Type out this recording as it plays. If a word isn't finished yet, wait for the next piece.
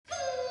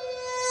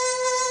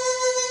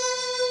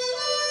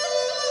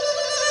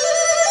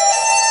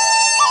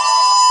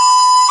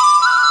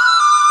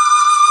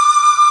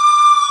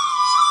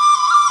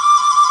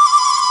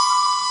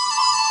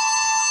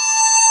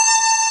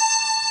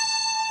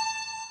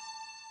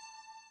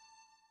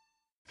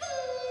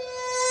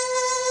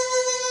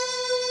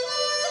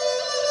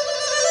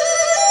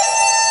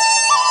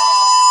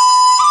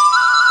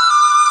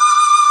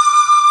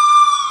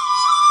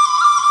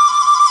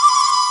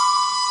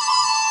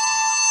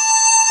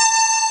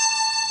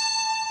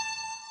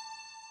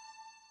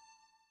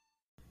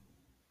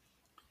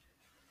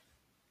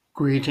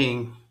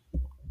Greeting.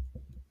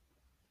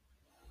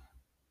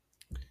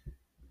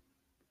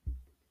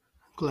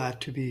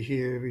 Glad to be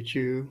here with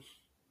you.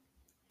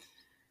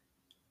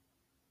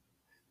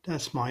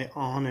 That's my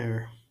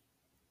honor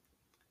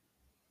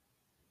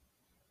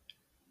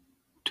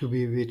to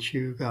be with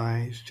you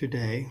guys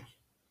today.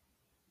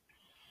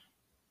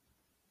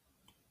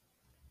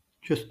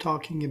 Just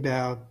talking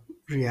about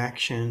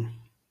reaction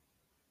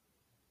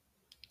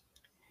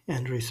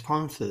and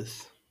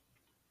responses.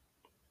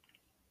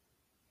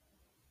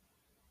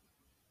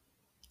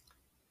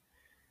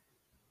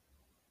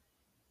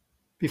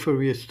 Before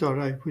we start,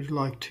 I would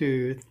like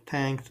to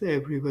thank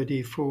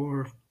everybody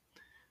for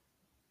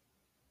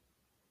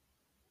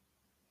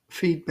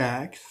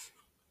feedbacks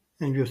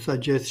and your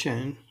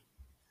suggestion.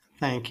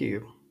 Thank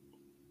you.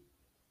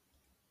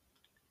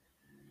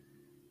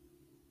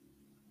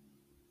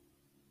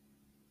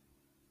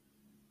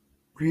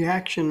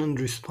 Reaction and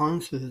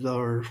responses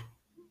are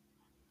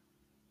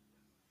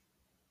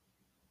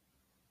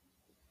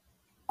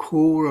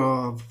core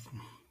of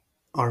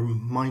our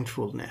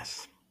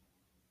mindfulness.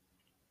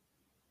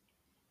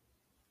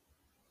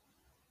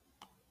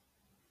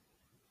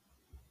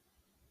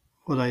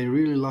 What I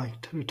really like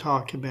to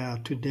talk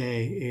about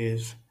today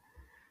is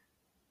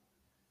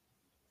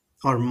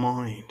our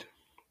mind.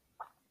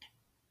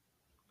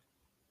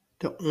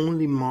 The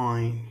only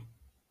mind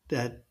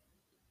that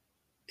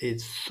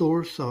is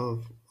source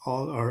of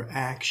all our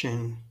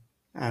action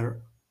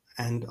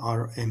and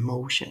our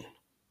emotion.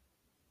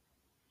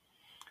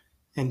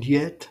 And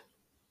yet,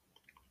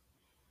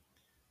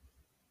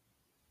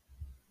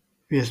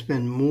 we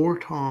spend more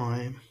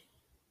time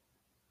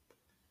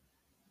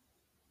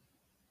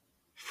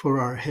for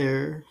our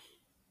hair,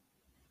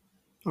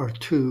 our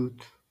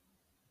tooth,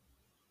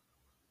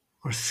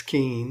 our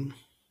skin,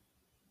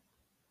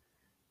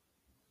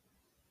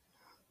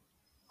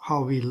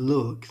 how we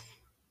look,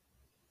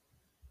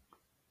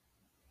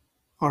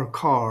 our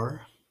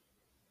car,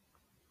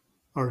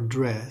 our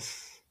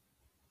dress,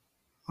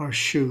 our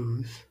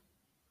shoes,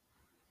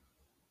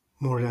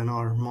 more than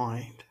our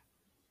mind.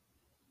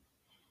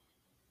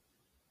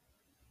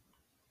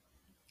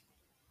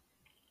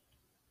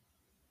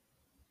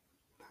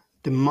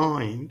 The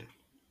mind,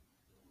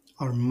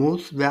 our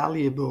most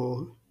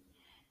valuable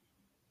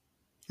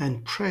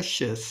and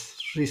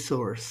precious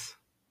resource,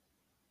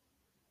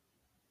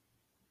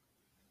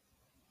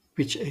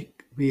 which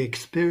we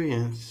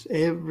experience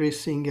every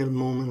single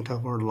moment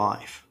of our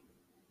life.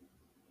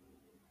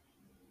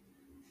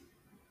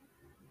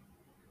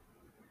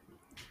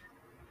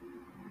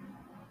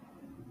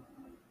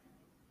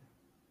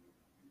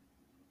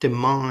 The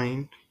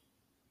mind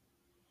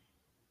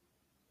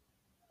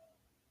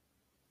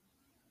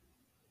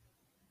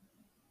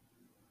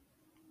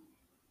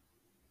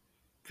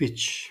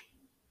which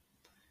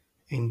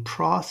in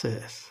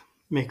process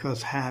make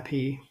us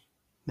happy,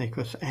 make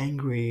us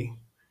angry,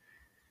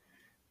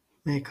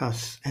 make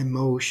us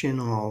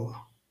emotional.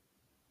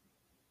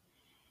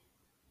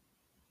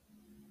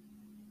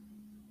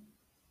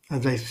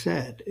 As I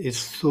said, it's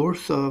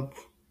source of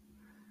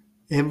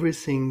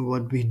everything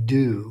what we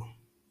do,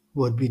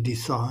 what we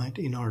decide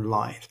in our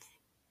life.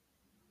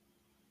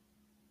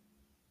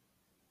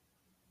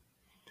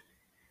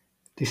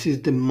 This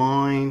is the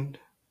mind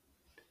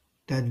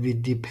that we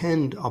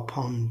depend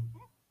upon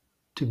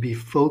to be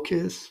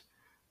focused,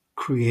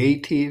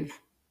 creative,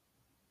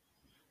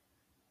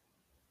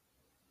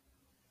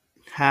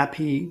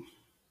 happy,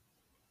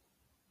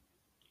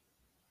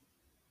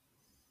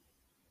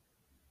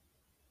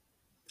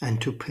 and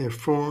to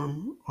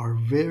perform our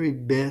very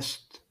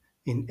best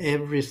in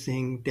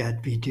everything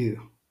that we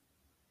do.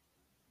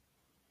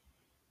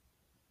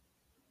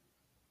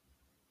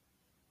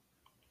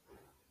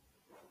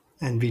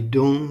 And we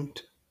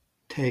don't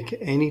take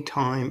any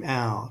time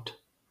out,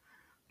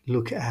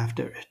 look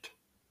after it.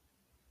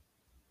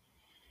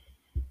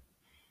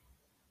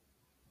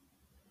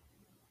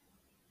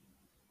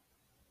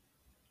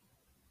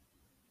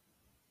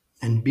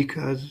 And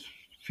because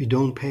we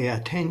don't pay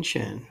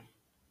attention,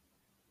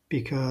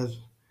 because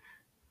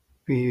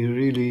we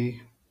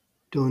really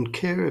don't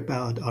care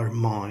about our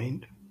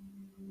mind,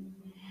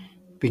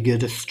 we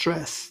get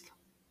stressed.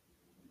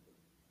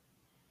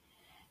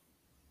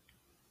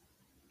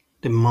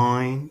 The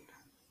mind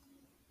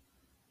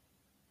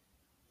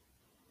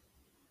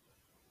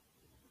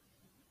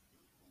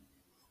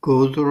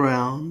goes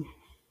around,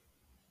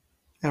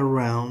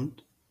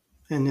 around,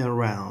 and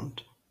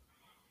around.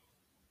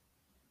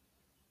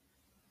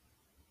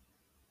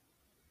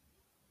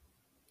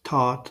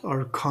 Thoughts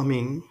are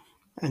coming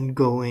and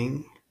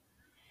going.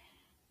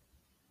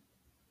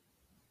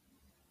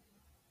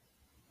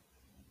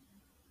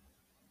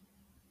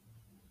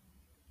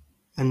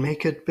 And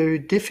make it very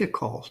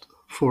difficult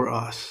for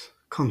us,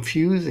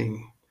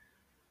 confusing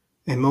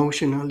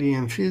emotionally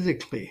and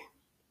physically.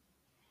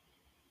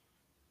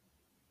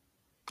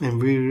 And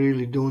we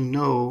really don't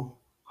know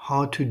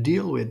how to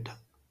deal with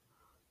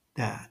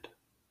that.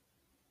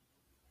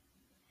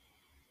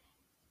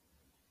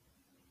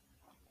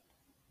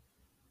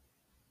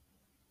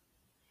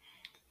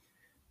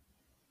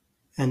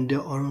 And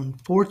the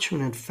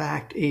unfortunate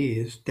fact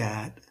is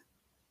that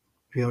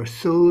we are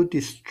so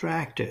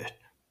distracted.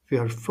 We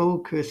are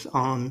focused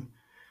on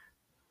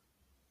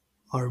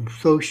our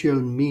social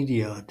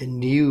media, the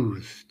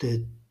news,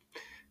 the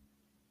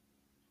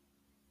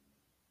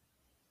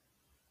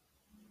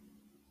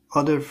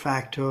other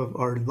factor of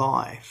our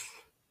life,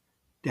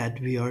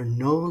 that we are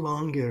no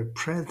longer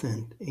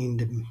present in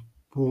the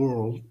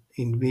world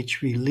in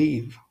which we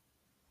live.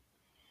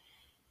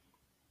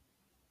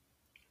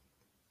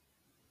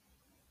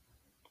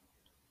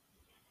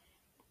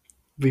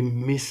 We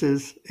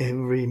misses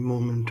every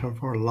moment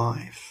of our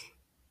lives.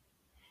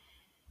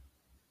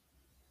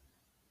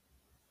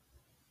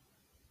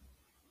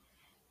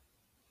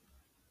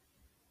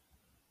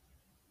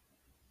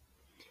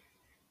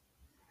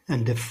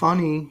 And the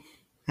funny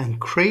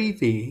and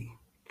crazy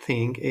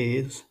thing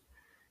is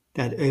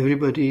that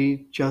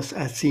everybody just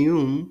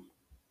assume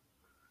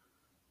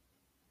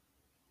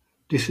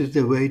this is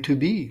the way to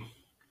be.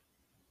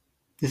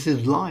 This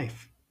is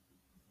life.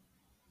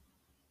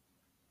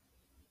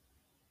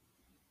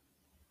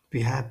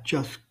 We have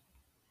just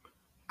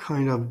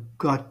kind of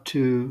got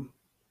to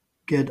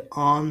get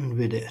on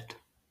with it.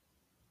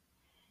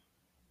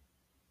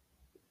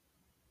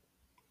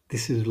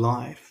 This is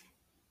life.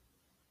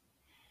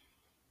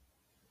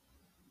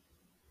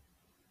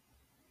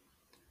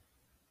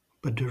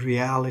 But the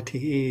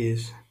reality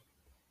is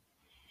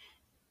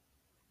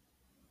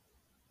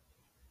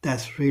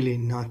that's really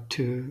not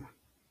to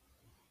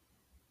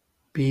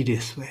be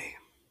this way.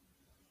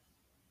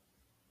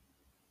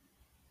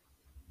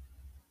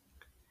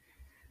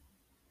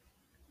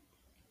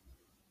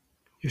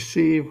 You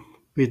see,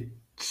 with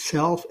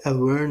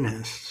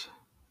self-awareness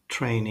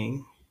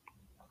training,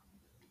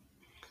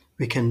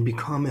 we can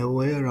become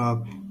aware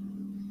of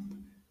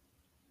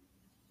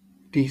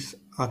this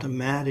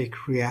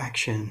automatic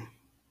reaction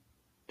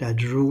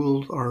that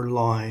rules our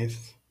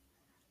lives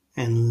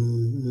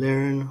and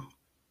learn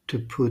to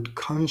put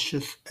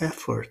conscious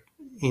effort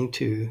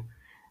into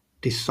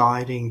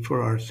deciding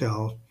for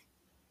ourselves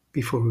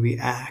before we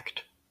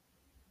act.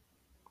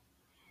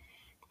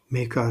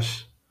 Make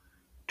us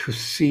to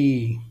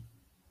see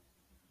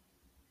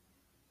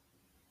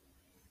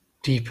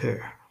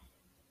deeper.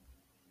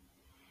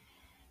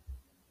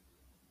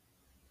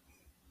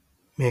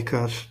 Make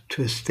us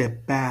to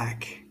step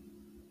back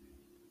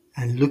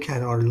and look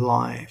at our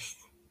lives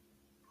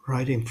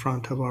right in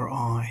front of our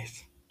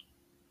eyes.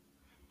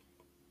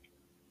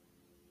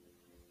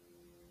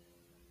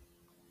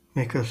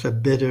 Make us a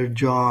better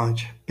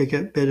judge,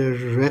 better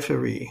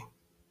referee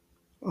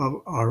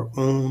of our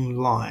own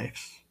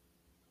lives.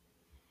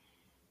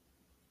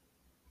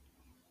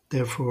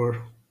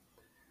 Therefore,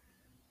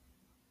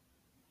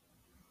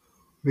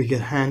 we get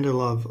handle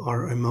of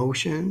our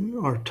emotion,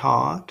 our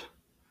thought.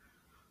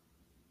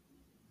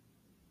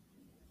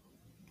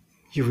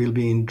 You will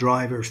be in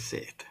driver's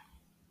seat.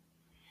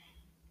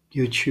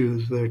 You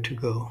choose where to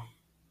go.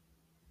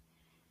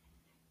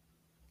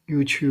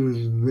 You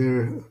choose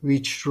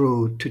which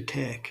road to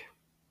take.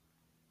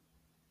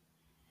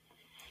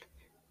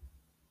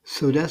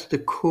 So that's the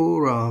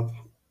core of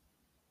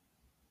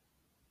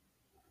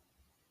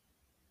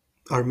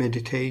our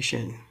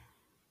meditation.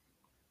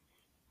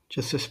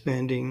 Just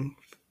spending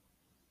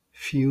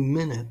few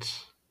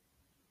minutes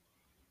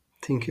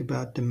think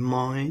about the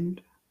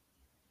mind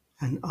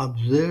and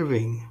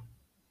observing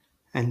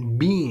and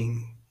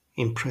being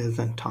in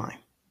present time.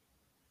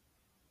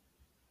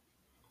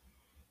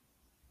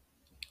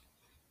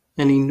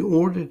 And in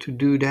order to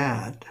do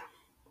that,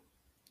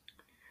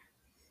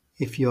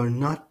 if you are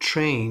not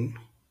trained,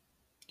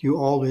 you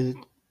always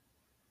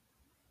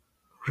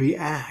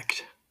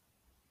react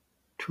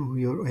to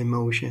your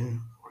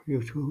emotion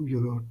or to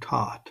your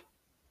thought.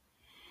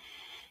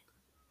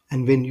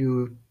 And when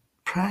you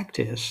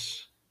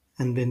practice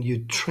and when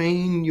you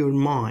train your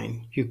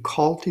mind, you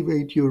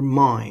cultivate your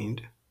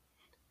mind,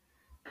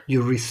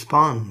 you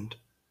respond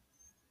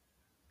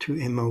to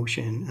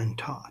emotion and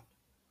thought.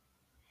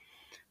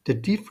 The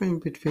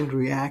difference between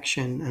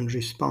reaction and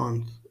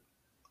response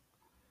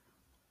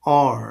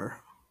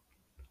are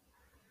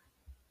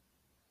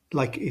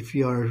like if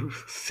you are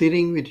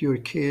sitting with your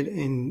kid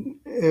in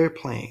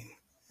airplane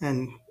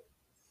and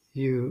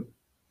you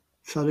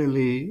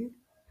suddenly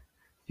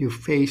you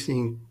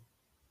facing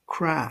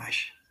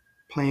crash,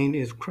 plane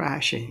is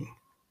crashing.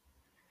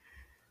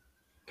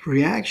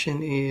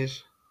 Reaction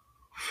is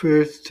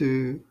first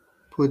to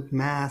put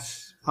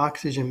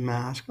oxygen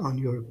mask on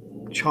your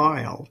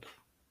child.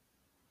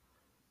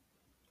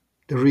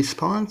 The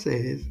response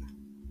is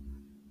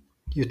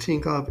you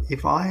think of,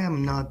 if I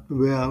am not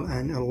well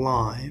and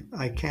alive,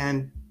 I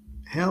can't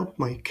help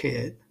my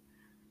kid.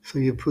 So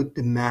you put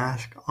the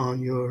mask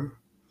on your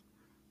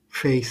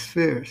face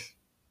first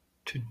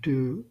to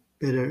do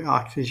better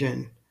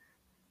oxygen,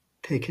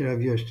 take care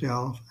of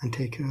yourself, and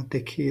take care of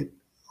the kid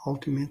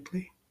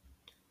ultimately.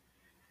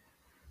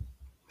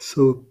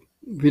 So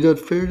without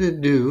further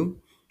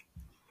ado,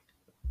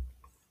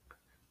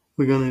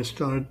 we're going to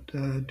start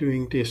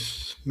doing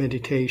this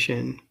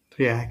meditation,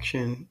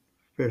 reaction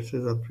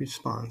versus a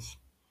response.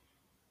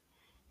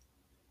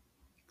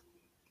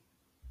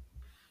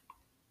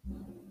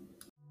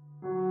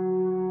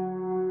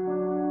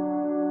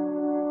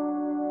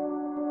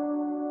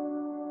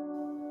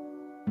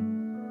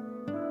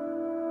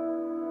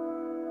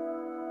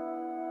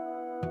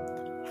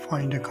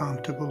 Find a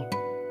comfortable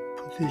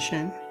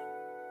position.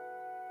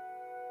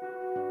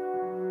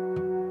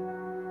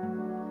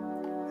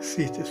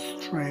 Sit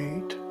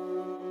straight,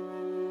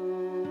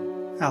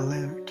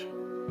 alert,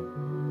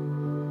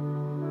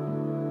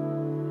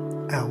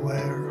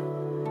 aware.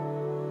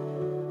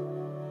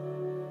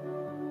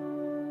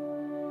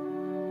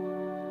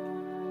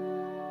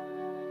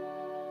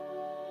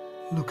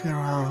 Look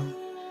around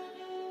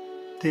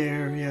the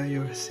area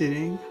you're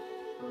sitting.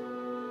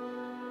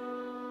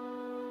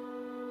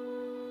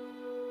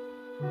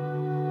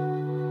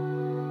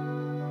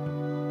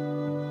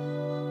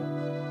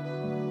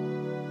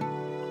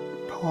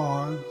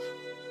 Pause.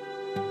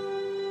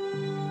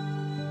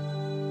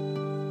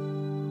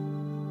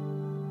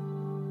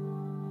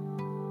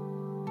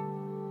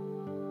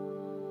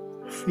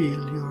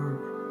 Feel your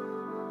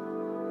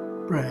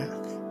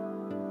breath.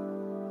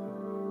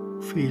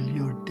 Feel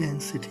your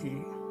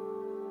density.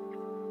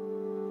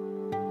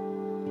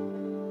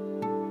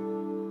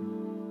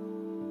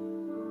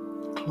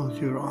 Close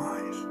your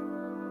eyes.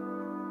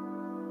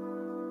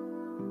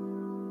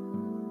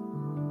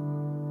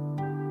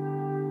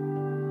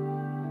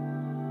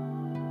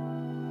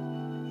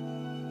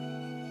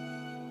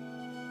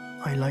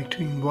 I like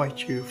to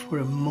invite you for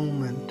a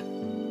moment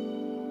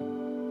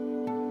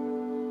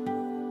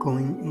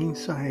going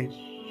inside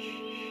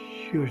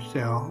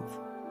yourself.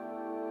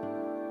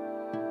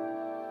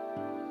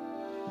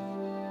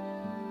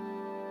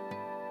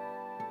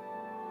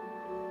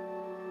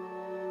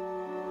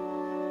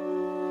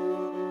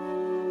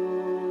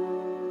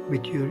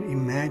 With your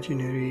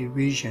imaginary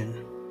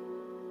vision,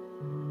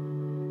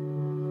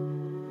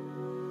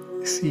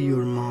 see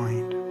your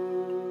mind.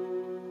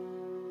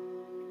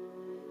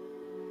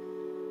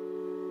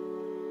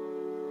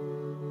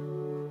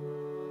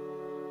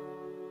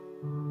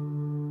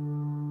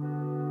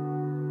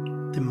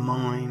 The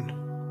mind,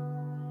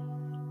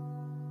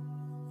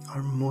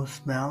 our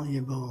most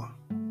valuable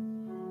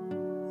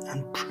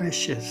and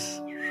precious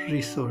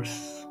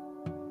resource.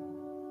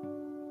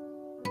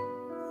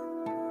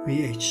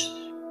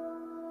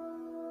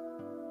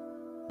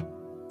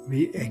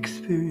 We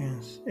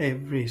experience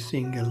every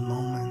single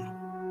moment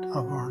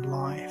of our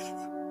life.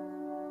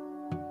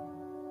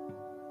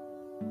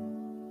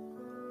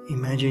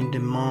 Imagine the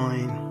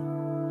mind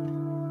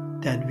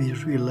that we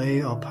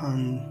rely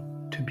upon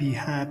to be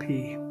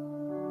happy,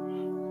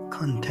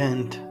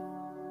 content,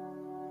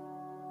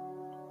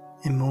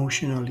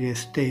 emotionally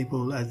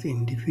stable as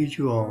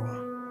individual,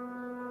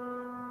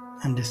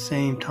 and at the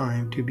same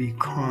time to be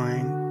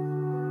kind,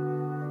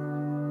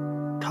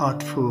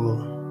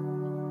 thoughtful,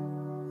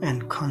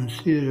 and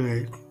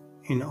considerate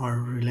in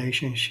our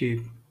relationship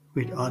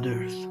with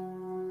others.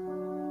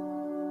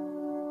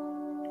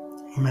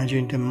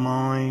 Imagine the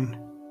mind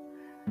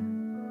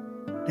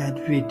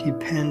that we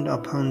depend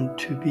upon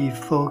to be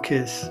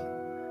focused,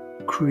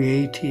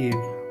 creative,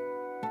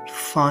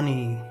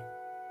 funny,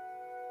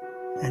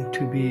 and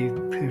to be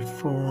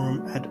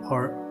perform at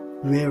our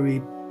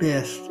very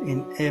best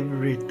in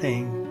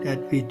everything that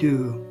we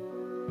do.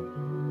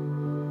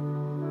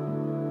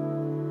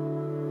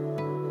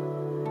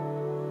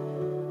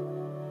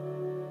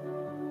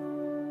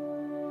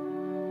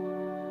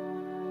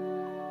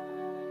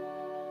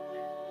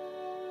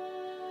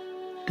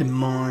 The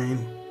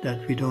mind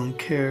that we don't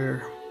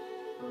care,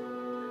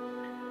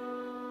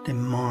 the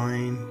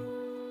mind,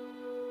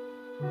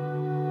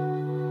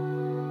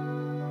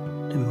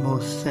 the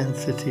most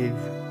sensitive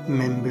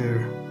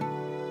member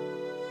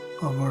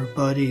of our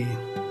body,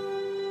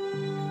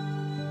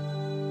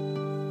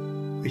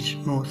 which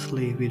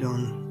mostly we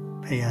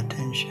don't pay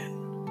attention.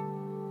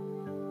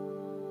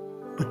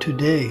 But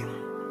today,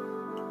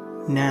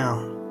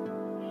 now,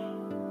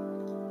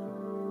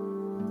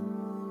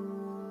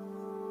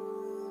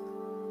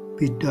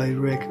 we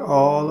direct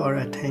all our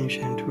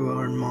attention to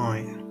our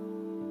mind,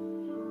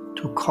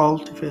 to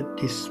cultivate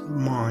this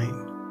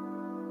mind.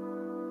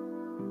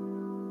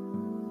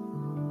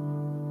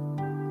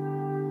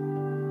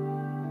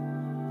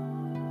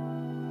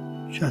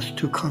 Just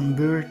to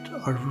convert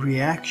our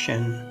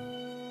reaction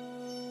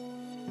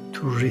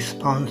to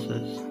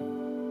responses.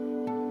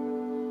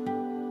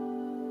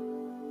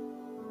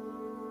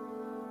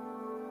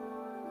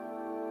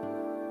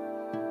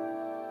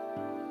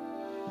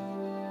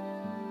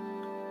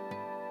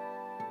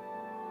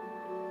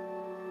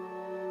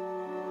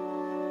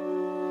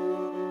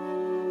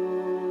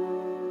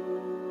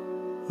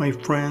 My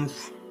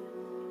friends,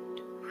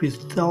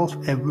 with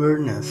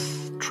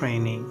self-awareness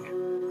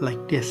training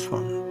like this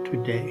one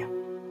today,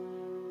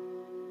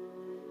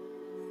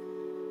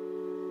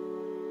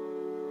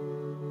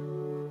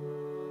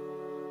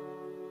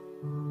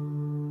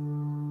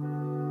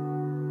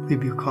 we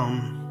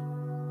become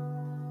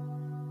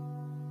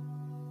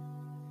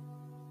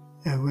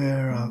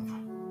aware of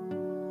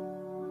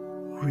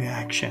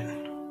reaction.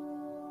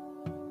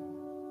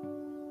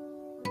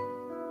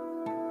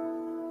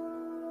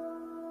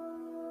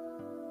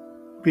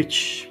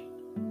 which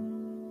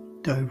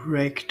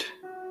direct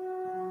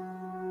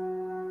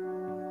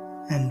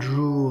and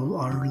rule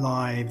our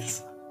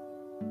lives.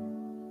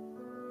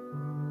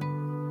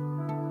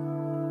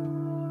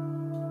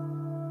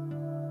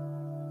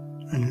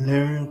 And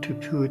learn to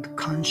put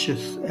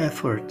conscious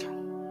effort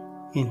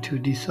into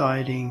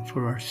deciding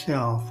for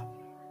ourselves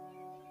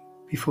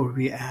before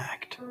we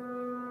act.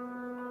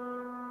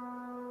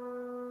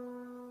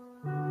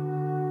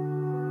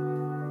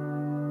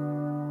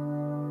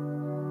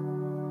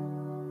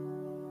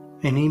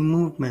 Any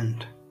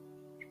movement,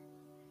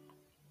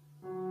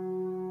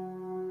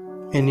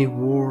 any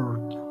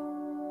word,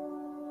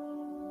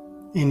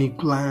 any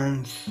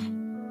glance,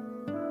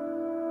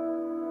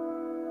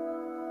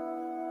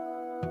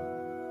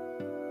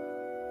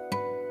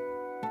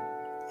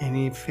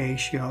 any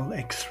facial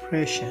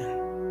expression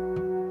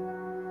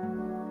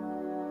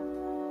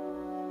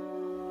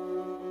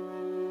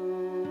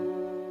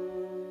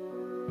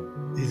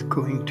is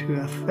going to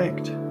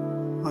affect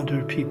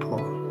other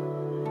people's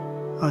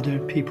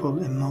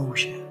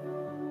emotion.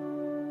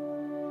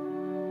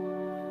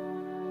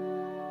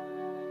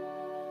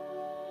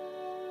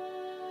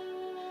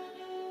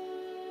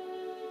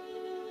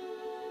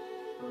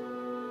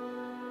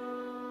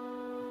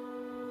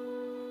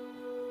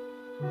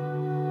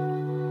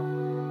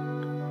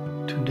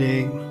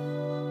 Today,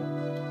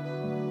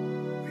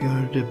 we are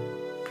at the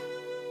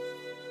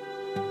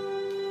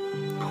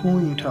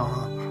point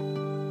of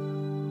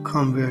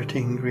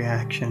converting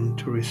reaction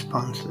to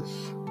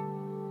responses.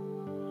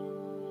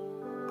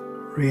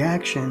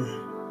 Reaction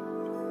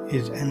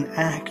is an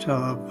act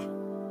of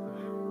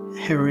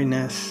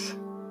hairiness,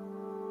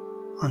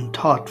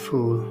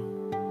 unthoughtful,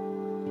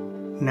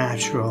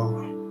 natural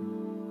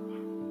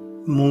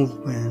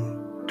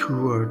movement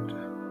toward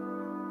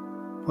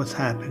what's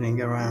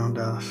happening around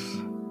us,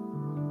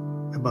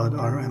 about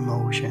our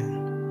emotion,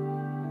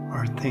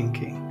 our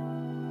thinking.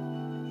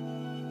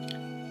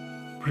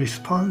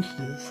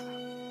 Responses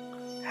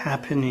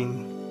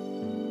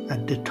happening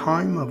at the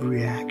time of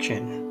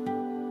reaction,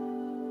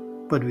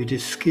 but with the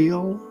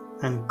skill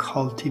and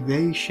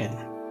cultivation,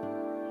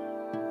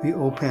 we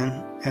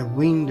open a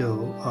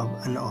window of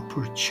an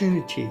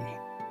opportunity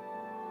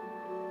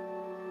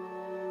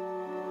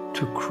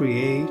to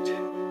create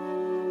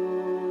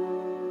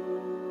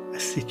a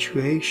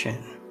situation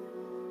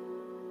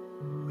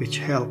which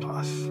help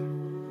us,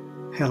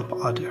 help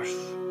others.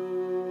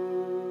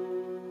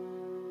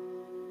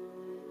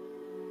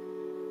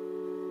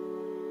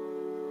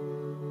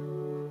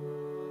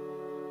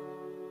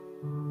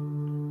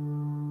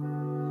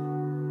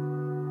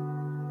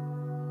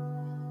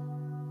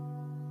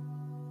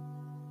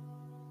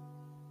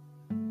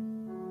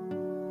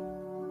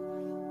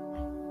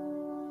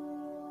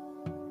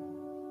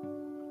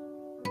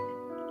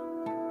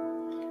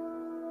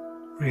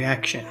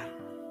 Reaction.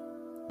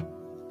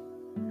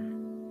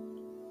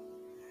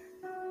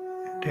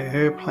 The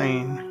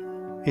airplane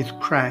is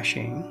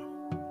crashing.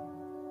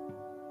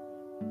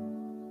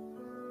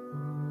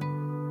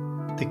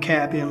 The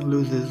cabin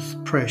loses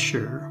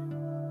pressure.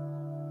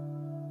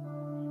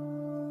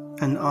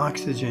 An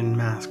oxygen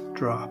mask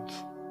drops.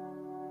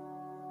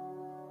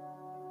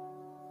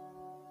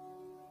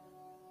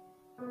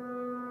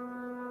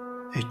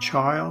 A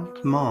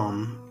child's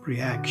mom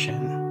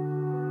reaction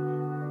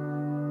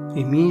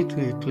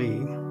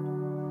immediately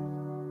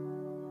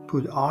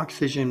put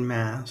oxygen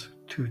mask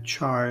to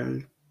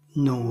child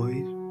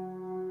noise.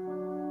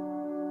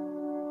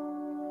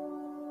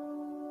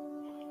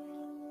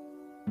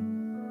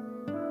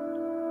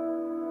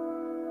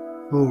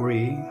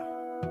 Worry,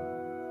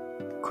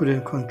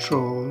 couldn't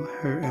control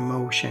her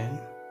emotion,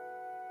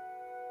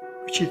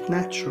 which is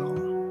natural.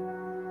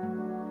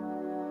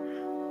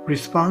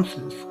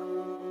 Responses.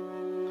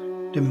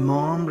 The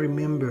mom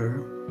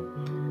remember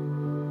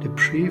the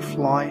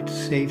pre-flight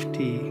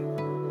safety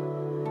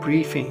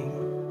briefing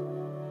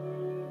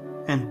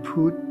and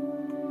put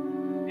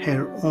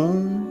her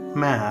own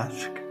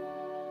mask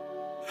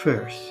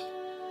first,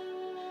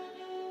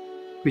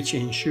 which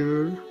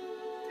ensure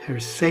her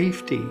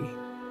safety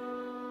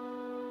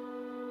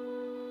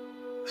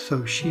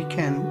so she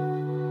can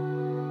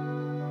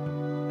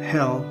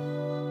help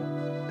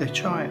the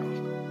child.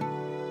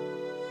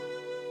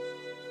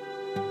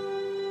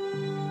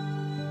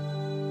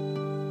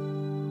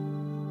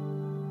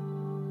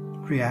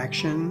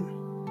 Reaction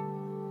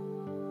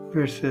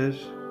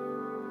versus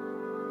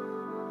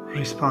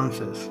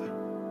responses.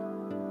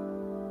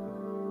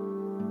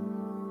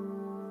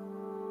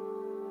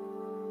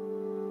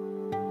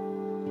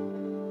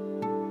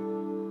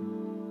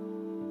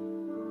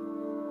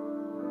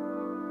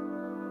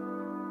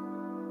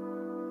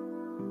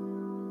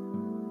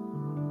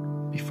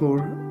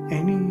 Before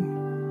any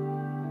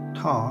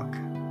talk,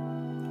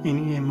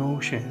 any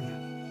emotion,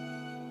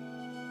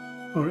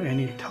 or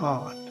any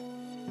thought,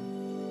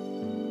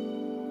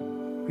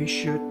 we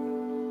should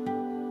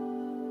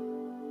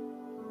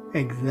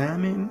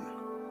examine,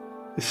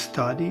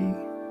 study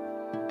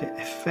the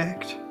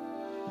effect,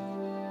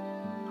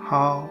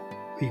 how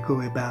we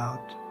go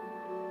about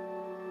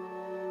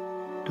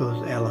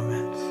those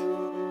elements.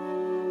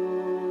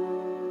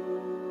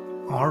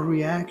 Our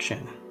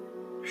reaction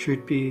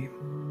should be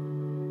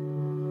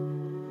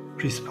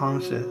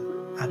responsive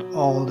at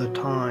all the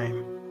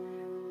time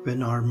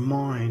when our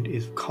mind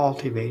is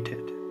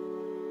cultivated.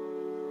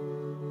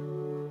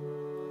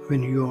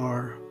 When you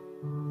are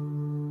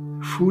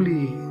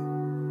fully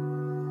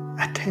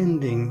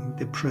attending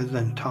the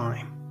present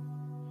time,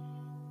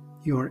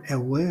 you are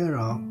aware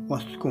of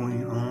what's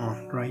going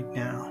on right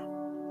now.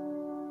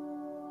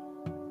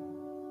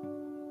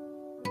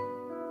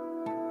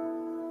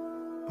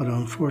 But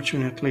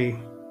unfortunately,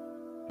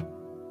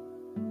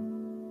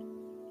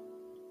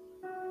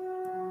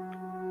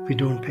 we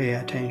don't pay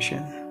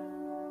attention.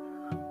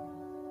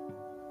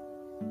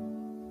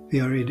 We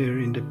are either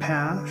in the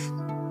past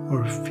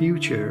or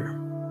future.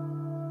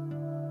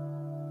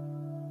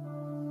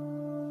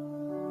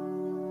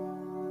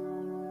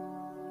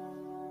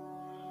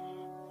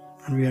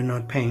 And we are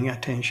not paying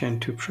attention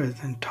to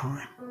present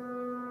time.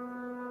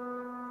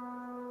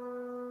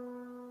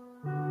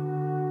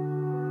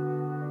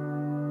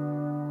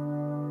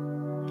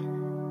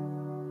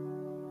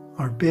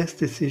 Our best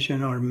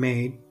decisions are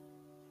made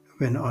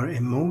when our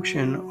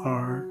emotions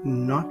are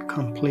not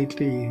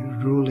completely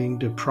ruling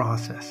the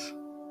process.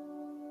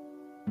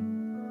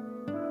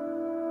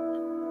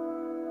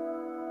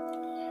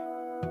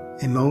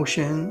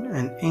 Emotion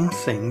and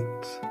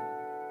instincts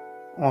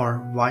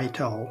are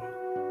vital.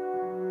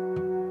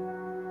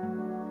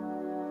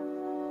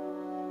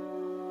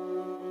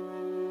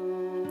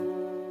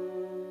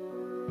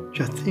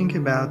 Just think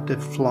about the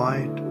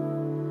flight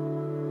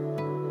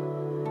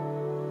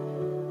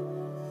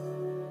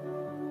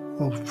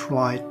or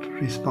flight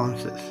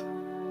responses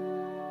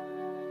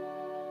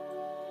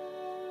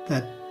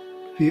that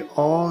we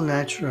all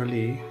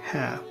naturally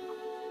have.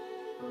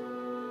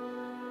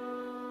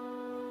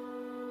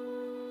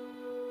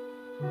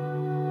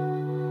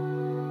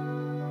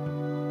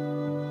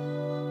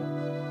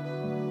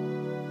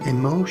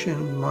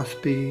 Emotion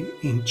must be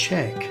in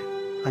check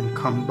and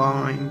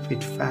combined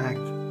with fact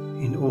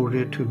in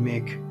order to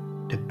make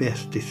the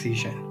best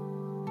decision.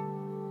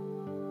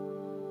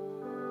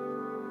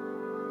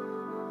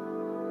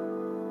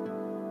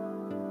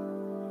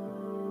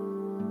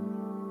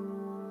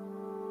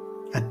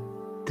 At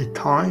the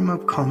time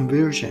of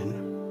conversion,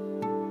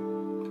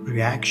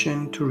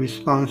 reaction to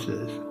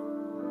responses,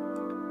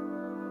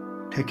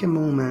 take a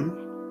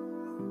moment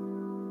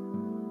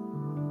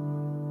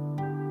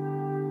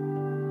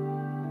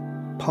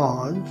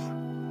pause,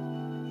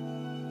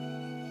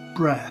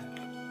 breath.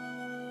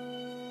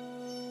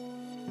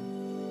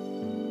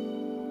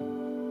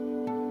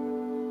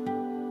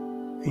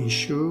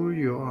 Ensure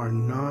you are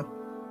not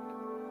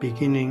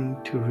beginning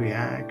to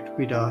react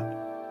without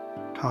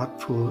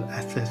thoughtful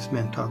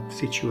assessment of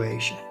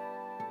situation.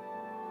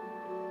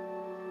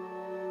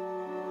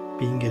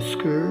 Being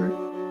scared,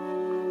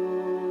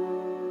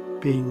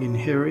 being in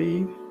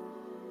hurry,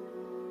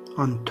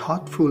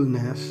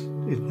 unthoughtfulness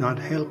is not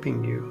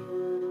helping you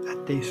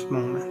at this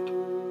moment.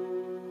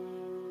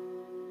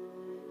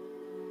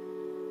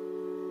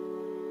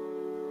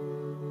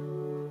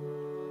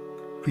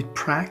 With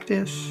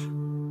practice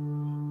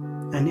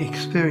and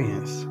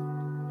experience,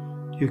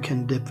 you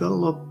can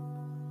develop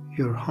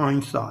your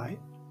hindsight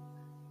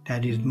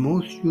that is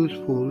most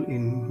useful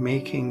in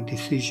making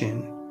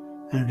decisions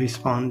and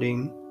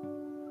responding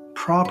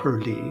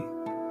properly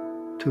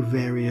to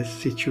various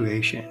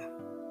situations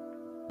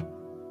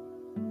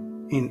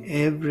in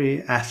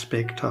every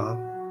aspect of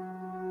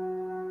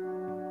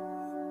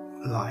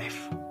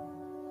life.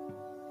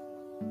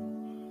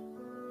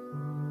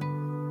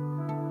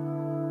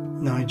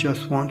 Now I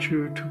just want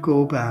you to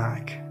go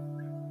back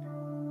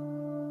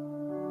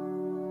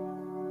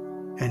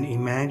and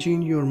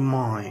imagine your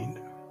mind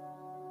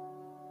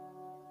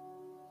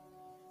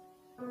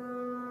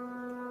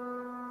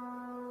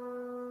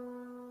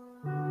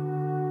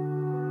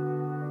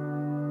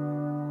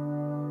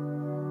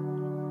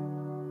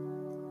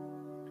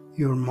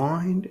Your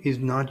mind is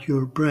not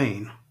your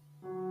brain.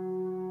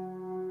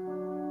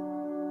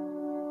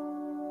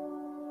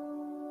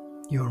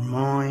 Your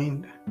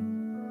mind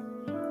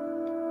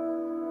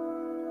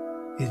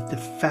is the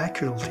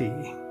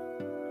faculty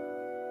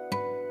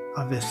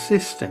of a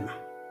system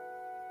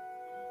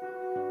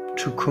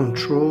to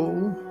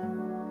control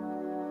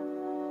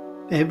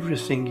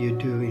everything you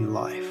do in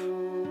life.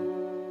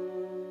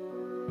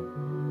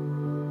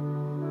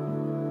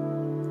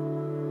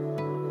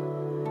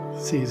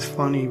 See, it's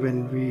funny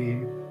when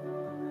we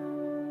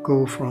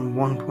go from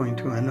one point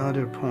to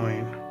another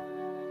point,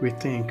 we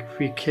think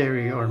we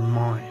carry our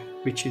mind,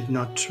 which is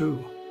not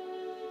true.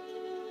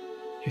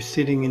 You're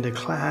sitting in the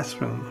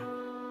classroom,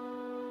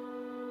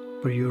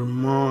 but your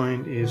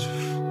mind is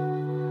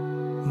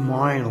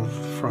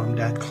miles from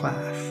that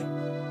class.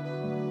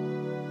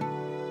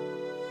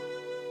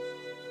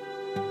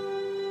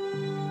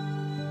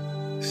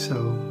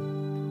 So,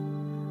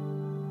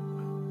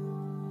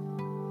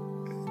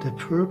 the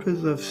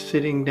purpose of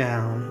sitting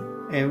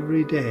down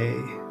every day,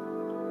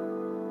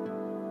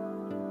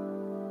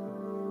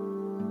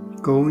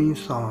 go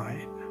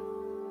inside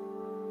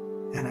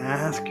and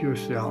ask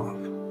yourself,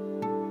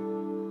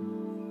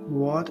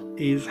 what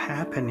is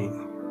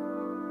happening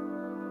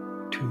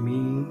to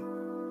me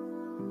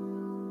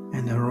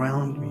and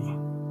around me.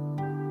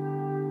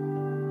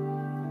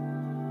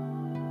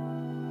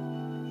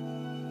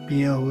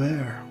 Be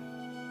aware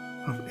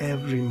of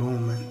every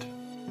moment.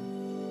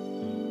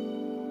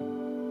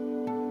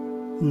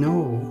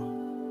 Know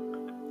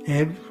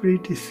every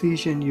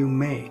decision you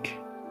make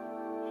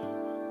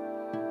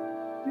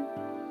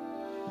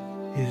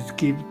is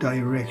give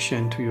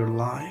direction to your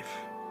life.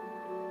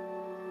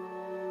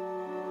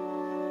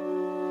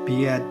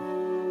 Be at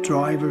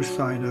driver's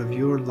side of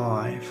your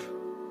life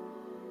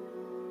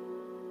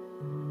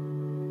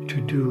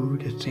to do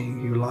the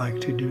thing you like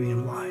to do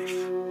in life.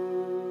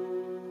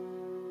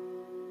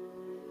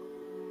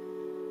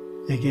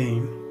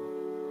 Again,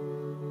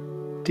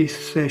 this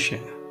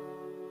session,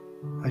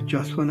 I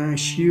just want to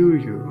assure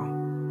you,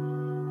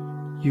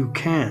 you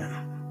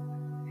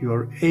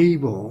are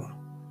able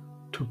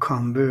to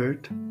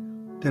convert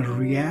the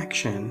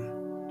reaction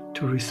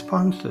to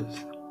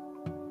responses.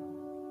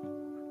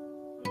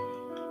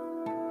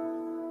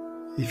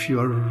 If you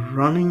are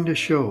running the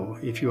show,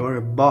 if you are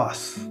a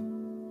boss,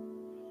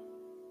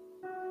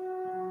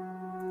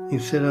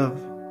 instead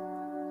of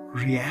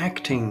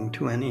reacting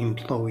to an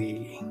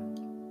employee,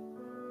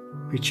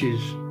 which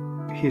is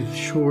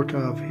short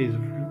of his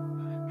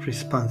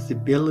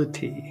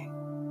responsibility,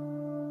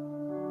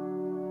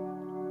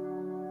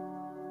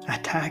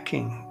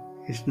 attacking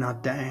is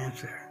not the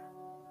answer.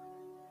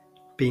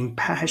 Being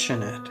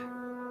passionate,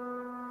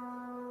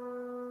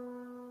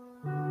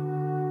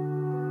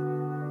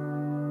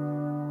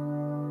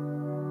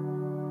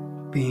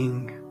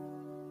 being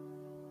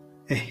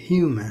a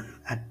human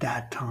at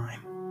that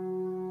time,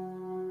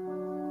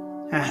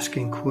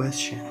 asking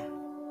questions,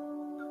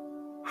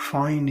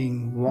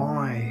 finding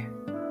why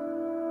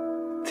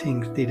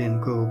things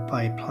didn't go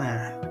by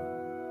plan.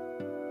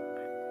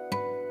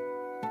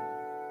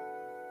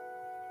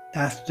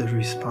 That's the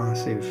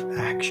responsive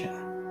action.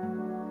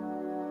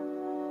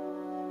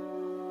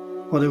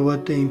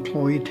 What the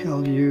employee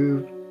tell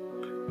you,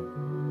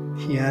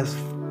 he has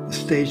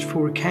stage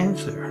 4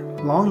 cancer,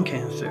 lung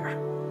cancer.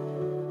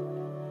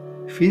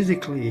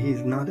 Physically,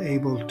 he's not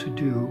able to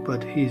do,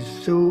 but he's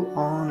so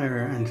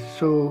honored and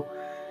so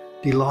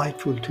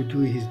delightful to do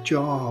his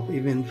job.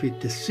 Even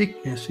with the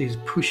sickness, he's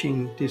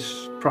pushing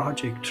this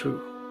project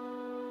through.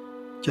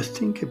 Just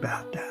think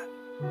about that.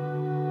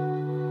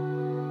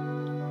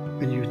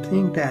 When you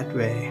think that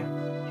way,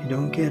 you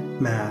don't get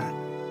mad,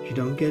 you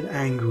don't get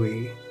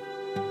angry.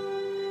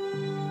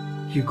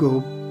 You go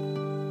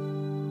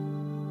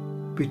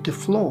with the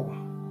flow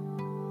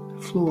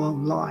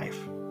of life.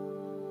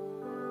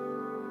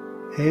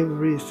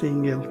 Every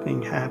single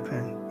thing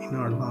happen in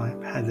our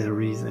life has a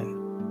reason.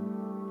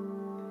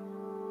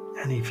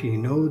 And if you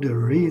know the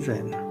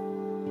reason,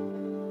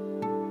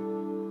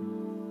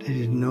 there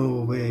is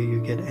no way you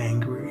get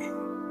angry.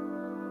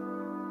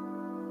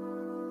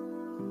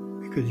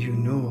 Because you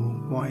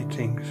know why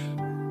things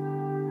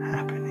are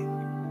happening.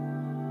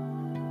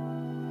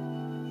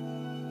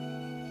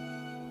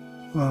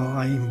 Well,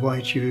 I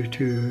invite you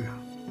to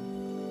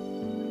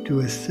do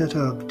a set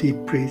of deep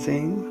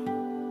breathing.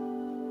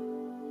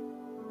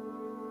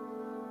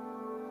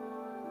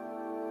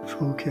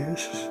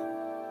 Focus,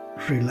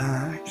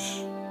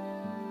 relax,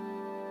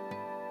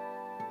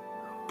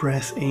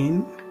 breath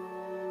in,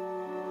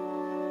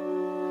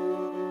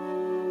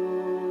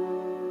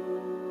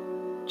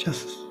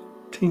 just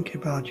think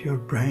about your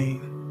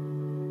brain,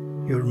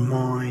 your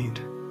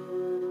mind,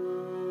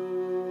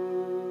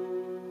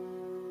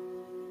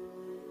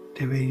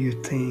 the way you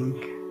think,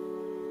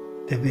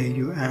 the way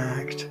you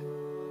act,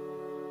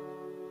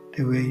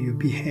 the way you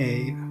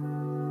behave.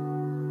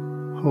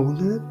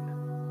 Hold it.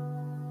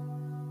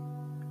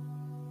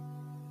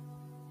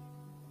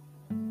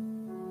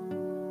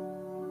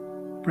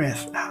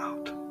 Breath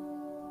out.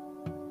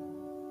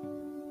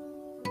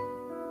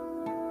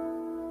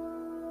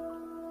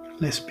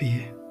 Let's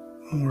be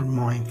more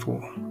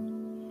mindful.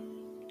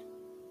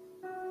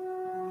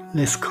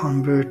 Let's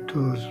convert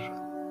those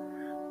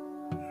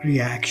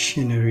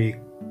reactionary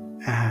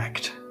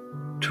act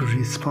to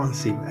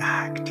responsive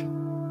act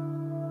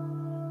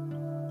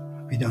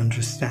with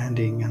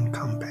understanding and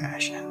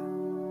compassion.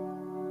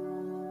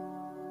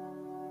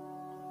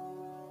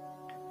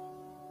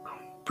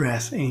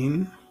 Breath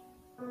in.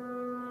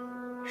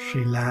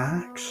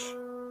 Relax.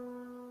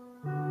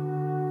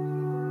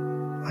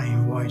 I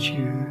invite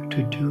you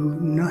to do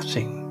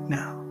nothing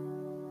now.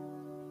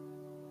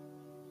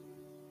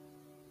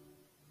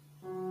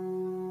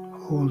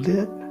 Hold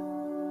it.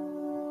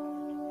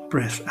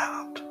 Breath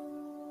out.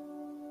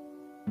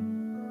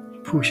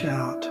 Push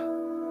out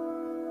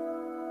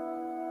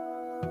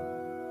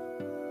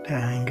the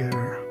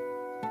anger,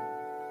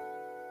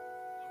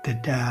 the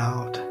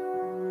doubt,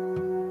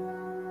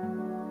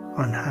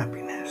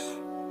 unhappiness.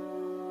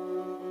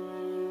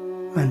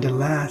 And the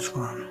last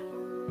one,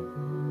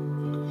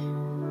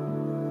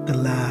 the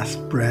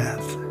last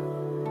breath.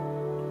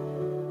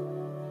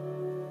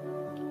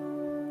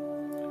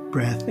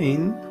 Breath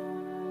in.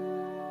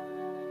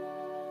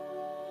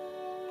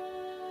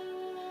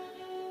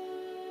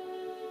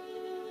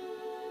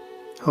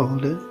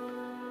 Hold it.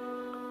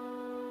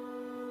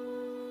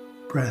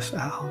 Breath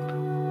out.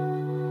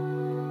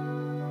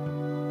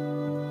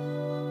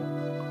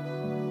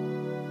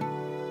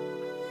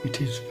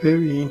 It is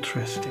very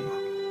interesting.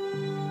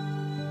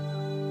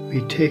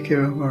 We take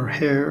care of our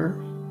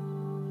hair,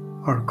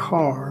 our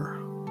car,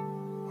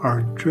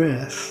 our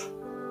dress,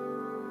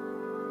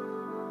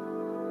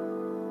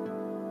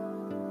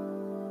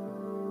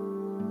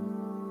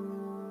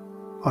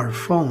 our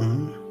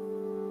phone,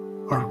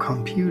 our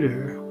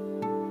computer,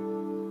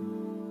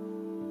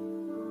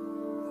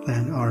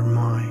 than our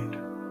mind.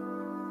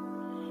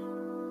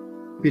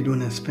 We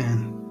want to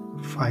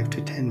spend 5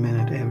 to 10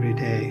 minutes every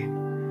day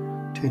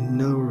to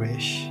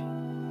nourish,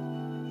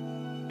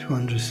 to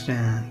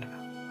understand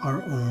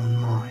our own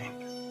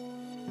mind,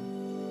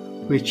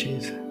 which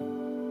is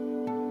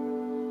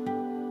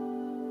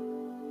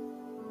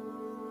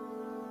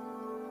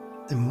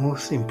the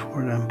most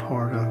important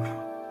part of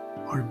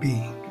our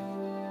being.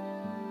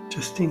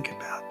 Just think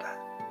about that.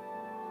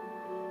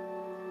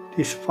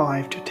 This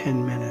 5 to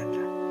 10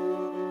 minutes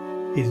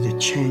is the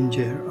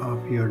changer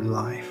of your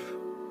life.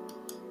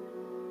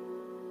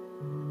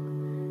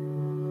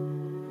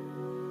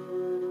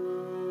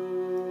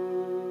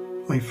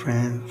 My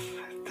friends,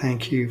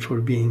 thank you for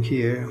being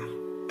here.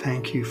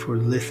 Thank you for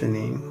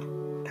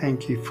listening.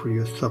 Thank you for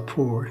your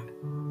support.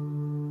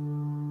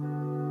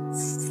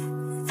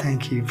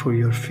 Thank you for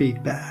your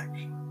feedback.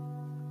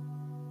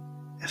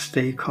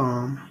 Stay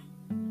calm.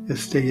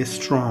 Stay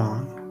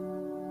strong.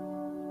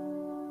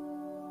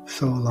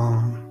 So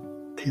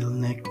long till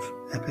next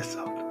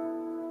episode.